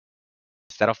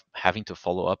instead of having to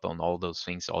follow up on all those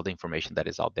things, all the information that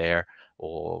is out there,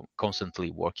 or constantly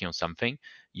working on something,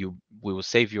 we will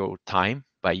save your time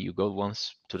by you go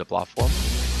once to the platform.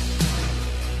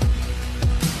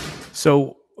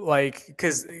 So, like,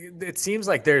 because it seems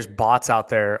like there's bots out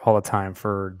there all the time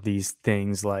for these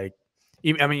things. Like,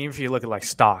 I mean, if you look at like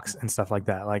stocks and stuff like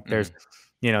that, like there's,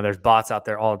 Mm. there's bots out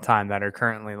there all the time that are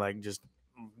currently like just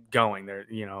going. They're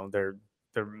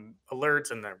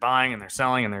alerts and they're buying and they're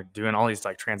selling and they're doing all these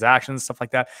like transactions, stuff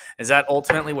like that. Is that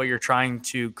ultimately what you're trying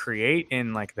to create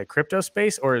in like the crypto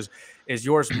space, or is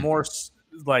yours more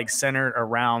like centered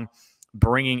around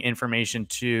bringing information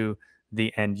to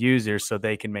the end users so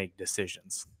they can make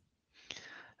decisions?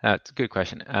 That's a good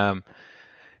question.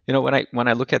 When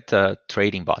I look at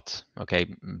trading bots,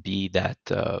 okay, be that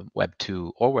Web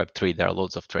 2 or Web 3, there are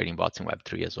loads of trading bots in Web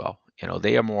 3 as well.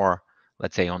 They are more,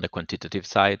 let's say, on the quantitative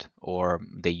side, or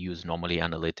they use normally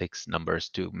analytics numbers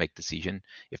to make decision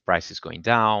if price is going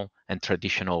down, and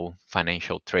traditional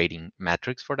financial trading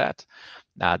metrics for that.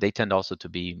 They tend also to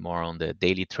be more on the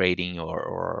daily trading,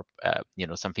 or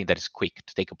something that is quick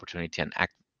to take opportunity and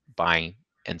act buying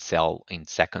and sell in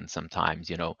seconds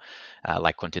sometimes,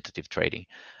 like quantitative trading.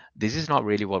 This is not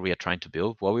really what we are trying to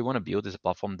build. What we want to build is a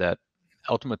platform that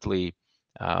ultimately,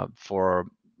 for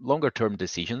longer term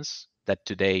decisions that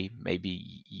today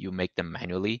maybe you make them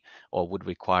manually or would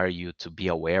require you to be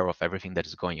aware of everything that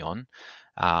is going on,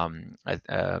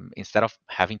 instead of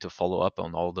having to follow up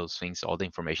on all those things, all the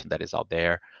information that is out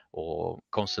there, or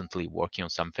constantly working on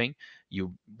something, we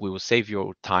will save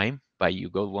your time by you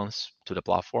go once to the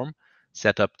platform,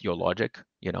 set up your logic,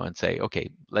 and say, okay,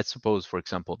 let's suppose, for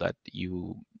example, that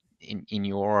you in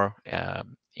your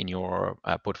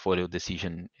portfolio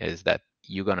decision is that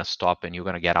you're gonna stop and you're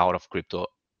gonna get out of crypto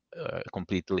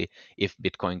completely if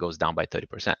Bitcoin goes down by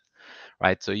 30%,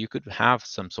 right? So you could have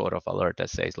some sort of alert that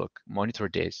says, look, monitor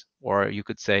this, or you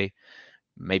could say,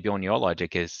 maybe on your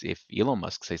logic is, if Elon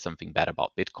Musk says something bad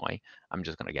about Bitcoin, I'm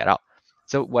just gonna get out.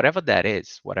 So whatever that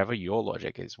is, whatever your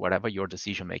logic is, whatever your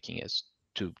decision making is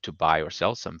to buy or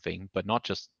sell something, but not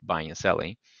just buying and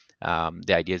selling,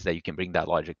 the idea is that you can bring that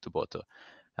logic to Boto.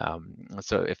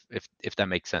 So if that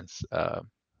makes sense.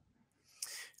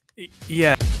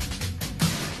 Yeah.